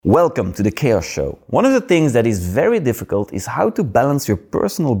Welcome to the Chaos Show. One of the things that is very difficult is how to balance your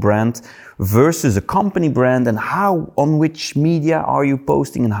personal brand versus a company brand, and how, on which media are you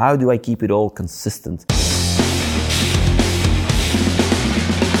posting, and how do I keep it all consistent.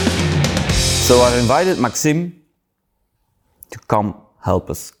 So I've invited Maxiem to come help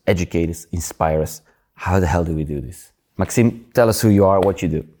us, educate us, inspire us. How the hell do we do this? Maxiem, tell us who you are, what you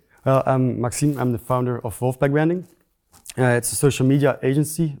do. Well, I'm Maxiem. I'm the founder of Wolfpack Branding. It's a social media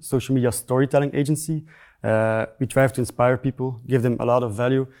agency, social media storytelling agency. We try to inspire people, give them a lot of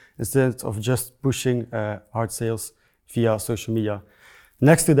value instead of just pushing hard sales via social media.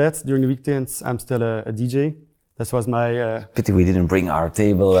 Next to that, during the weekends, I'm still a DJ. That was my... Pity we didn't bring our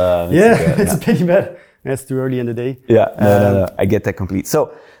table. It's pretty bad. It's too early in the day. Yeah, no, I get that completely.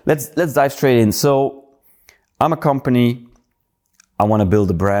 So let's dive straight in. So I'm a company. I want to build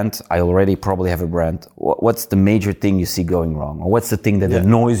a brand. I already probably have a brand. What's the major thing you see going wrong? Or what's the thing that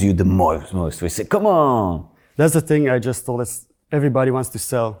annoys you the most? We say, come on. That's the thing I just told us. Everybody wants to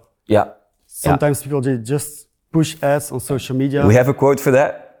sell. Yeah. Sometimes people just push ads on social media. We have a quote for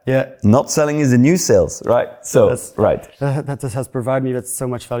that. Yeah. Not selling is the new sales, right? So, right. That has provided me with so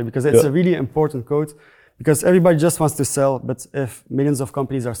much value because it's a really important quote, because everybody just wants to sell. But if millions of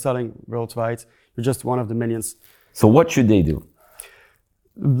companies are selling worldwide, you're just one of the millions. So what should they do?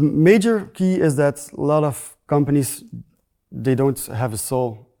 Major key is that a lot of companies, they don't have a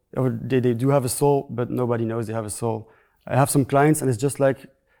soul. Or they do have a soul, but nobody knows they have a soul. I have some clients and it's just like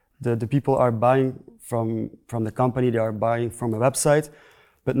the people are buying from the company, they are buying from a website,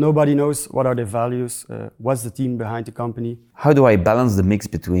 but nobody knows what are their values, what's the team behind the company. How do I balance the mix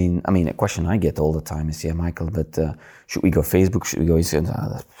between, I mean, a question I get all the time is, yeah, Michael, but should we go Facebook, should we go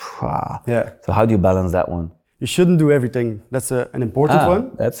Instagram? Yeah. So how do you balance that one? You shouldn't do everything. That's an important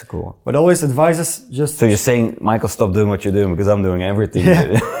one. That's cool. But always advises just... So you're saying, Michael, stop doing what you're doing because I'm doing everything.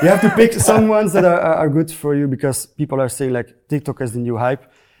 Yeah. You have to pick some ones that are good for you, because people are saying like TikTok is the new hype.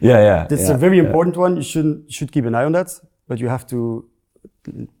 Yeah. That's a very important one. You should keep an eye on that, but you have to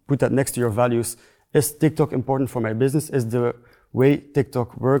put that next to your values. Is TikTok important for my business? Is the way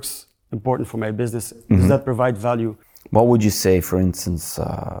TikTok works important for my business? Does that provide value? What would you say, for instance,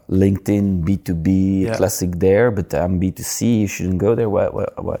 LinkedIn, B2B, classic there, but B2C, you shouldn't go there?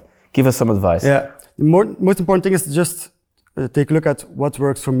 What? Give us some advice. Yeah, the most important thing is to just take a look at what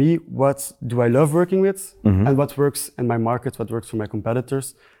works for me, what do I love working with, and what works in my market, what works for my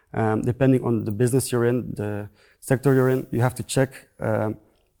competitors. Depending on the business you're in, the sector you're in, you have to check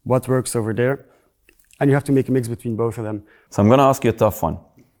what works over there, and you have to make a mix between both of them. So I'm going to ask you a tough one.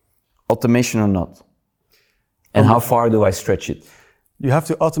 Automation or not? And how far do I stretch it? You have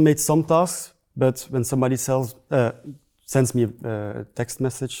to automate some tasks, but when somebody sends me a text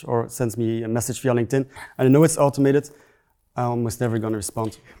message or sends me a message via LinkedIn, and I know it's automated, I'm almost never going to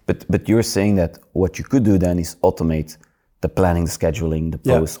respond. But you're saying that what you could do then is automate the planning, the scheduling, the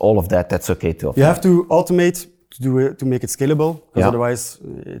posts, all of that. That's okay to automate. You have to automate to make it scalable, because otherwise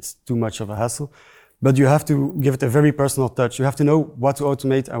it's too much of a hassle. But you have to give it a very personal touch. You have to know what to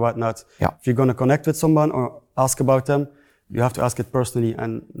automate and what not. Yeah. If you're going to connect with someone or ask about them, you have to ask it personally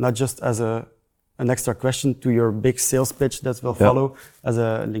and not just as an extra question to your big sales pitch that will follow as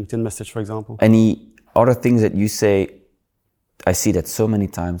a LinkedIn message, for example. Any other things that you say, I see that so many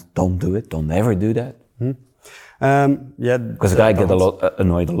times, don't do it, don't ever do that? Because I get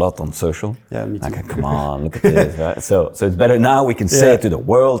annoyed a lot on social. Yeah, me too. Like, come on, look at this, right? So it's better now, we can say it to the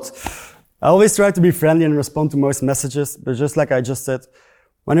world. I always try to be friendly and respond to most messages, but just like I just said,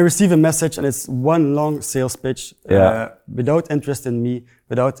 when I receive a message and it's one long sales pitch, without interest in me,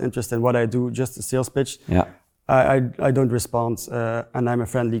 without interest in what I do, just a sales pitch, I don't respond, and I'm a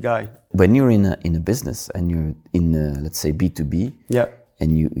friendly guy. When you're in a business and you're in, let's say, B2B,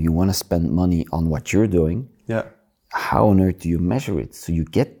 and you want to spend money on what you're doing, how on earth do you measure it? So you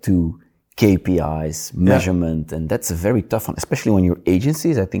get to KPIs, measurement, and that's a very tough one, especially when you're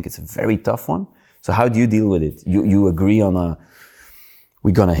agencies. I think it's a very tough one. So how do you deal with it? You agree on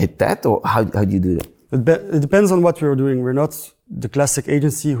we're gonna hit that, or how do you do that? It depends on what we're doing. We're not the classic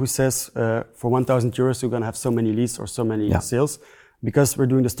agency who says for 1,000 euros you're gonna have so many leads or so many sales, because we're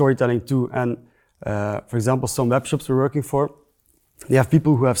doing the storytelling too. And for example, some web shops we're working for, they have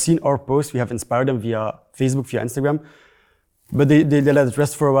people who have seen our posts. We have inspired them via Facebook, via Instagram. But they let it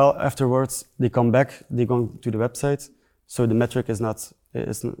rest for a while. Afterwards, they come back, they go to the website. So the metric is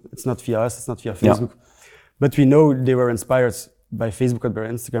it's not via us, it's not via Facebook. But we know they were inspired by Facebook or by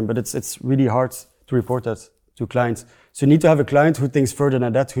Instagram, but it's really hard to report that to clients. So you need to have a client who thinks further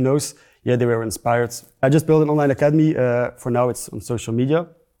than that, who knows, they were inspired. I just built an online academy. For now, it's on social media.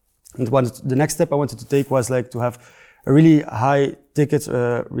 And the next step I wanted to take was like to have a really high ticket,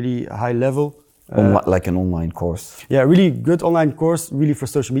 really high level. Like an online course. Yeah, really good online course, really for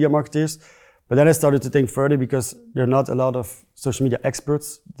social media marketers. But then I started to think further because there are not a lot of social media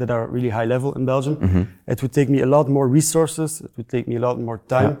experts that are really high level in Belgium. Mm-hmm. It would take me a lot more resources. It would take me a lot more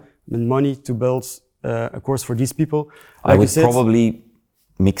time and money to build a course for these people. Like I would probably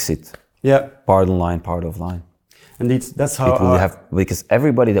mix it. Yeah. Part online, part offline. Indeed, that's how it will have, because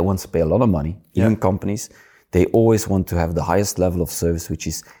everybody that wants to pay a lot of money, even companies, they always want to have the highest level of service, which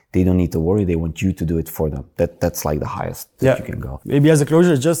is they don't need to worry. They want you to do it for them. That's like the highest that you can go. Maybe as a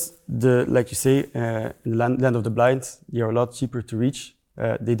closure, it's just like you say, in the land of the blind, they are a lot cheaper to reach.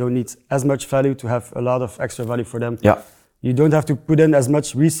 They don't need as much value to have a lot of extra value for them. Yeah. You don't have to put in as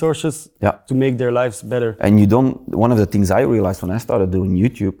much resources to make their lives better. And one of the things I realized when I started doing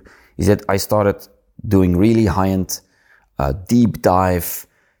YouTube is that I started doing really high-end, deep dive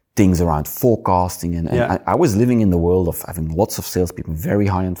things around forecasting. And I was living in the world of having lots of salespeople, very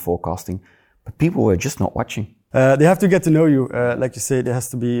high-end forecasting, but people were just not watching. They have to get to know you. Like you say, there has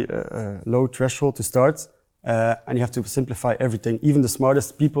to be a low threshold to start. And you have to simplify everything. Even the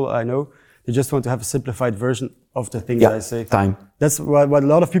smartest people I know, they just want to have a simplified version of the things that I say. Time. That's what a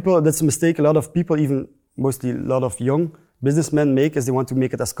lot of people, that's a mistake a lot of people, even mostly a lot of young businessmen make, is they want to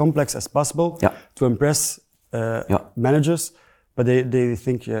make it as complex as possible to impress managers. But they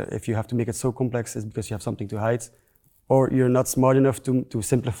think if you have to make it so complex, it's because you have something to hide, or you're not smart enough to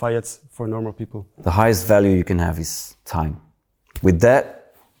simplify it for normal people. The highest value you can have is time. With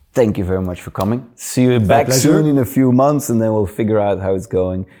that, thank you very much for coming. See you back soon in a few months, and then we'll figure out how it's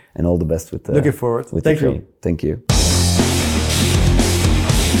going. And all the best with the looking forward. Thank you. Thank you.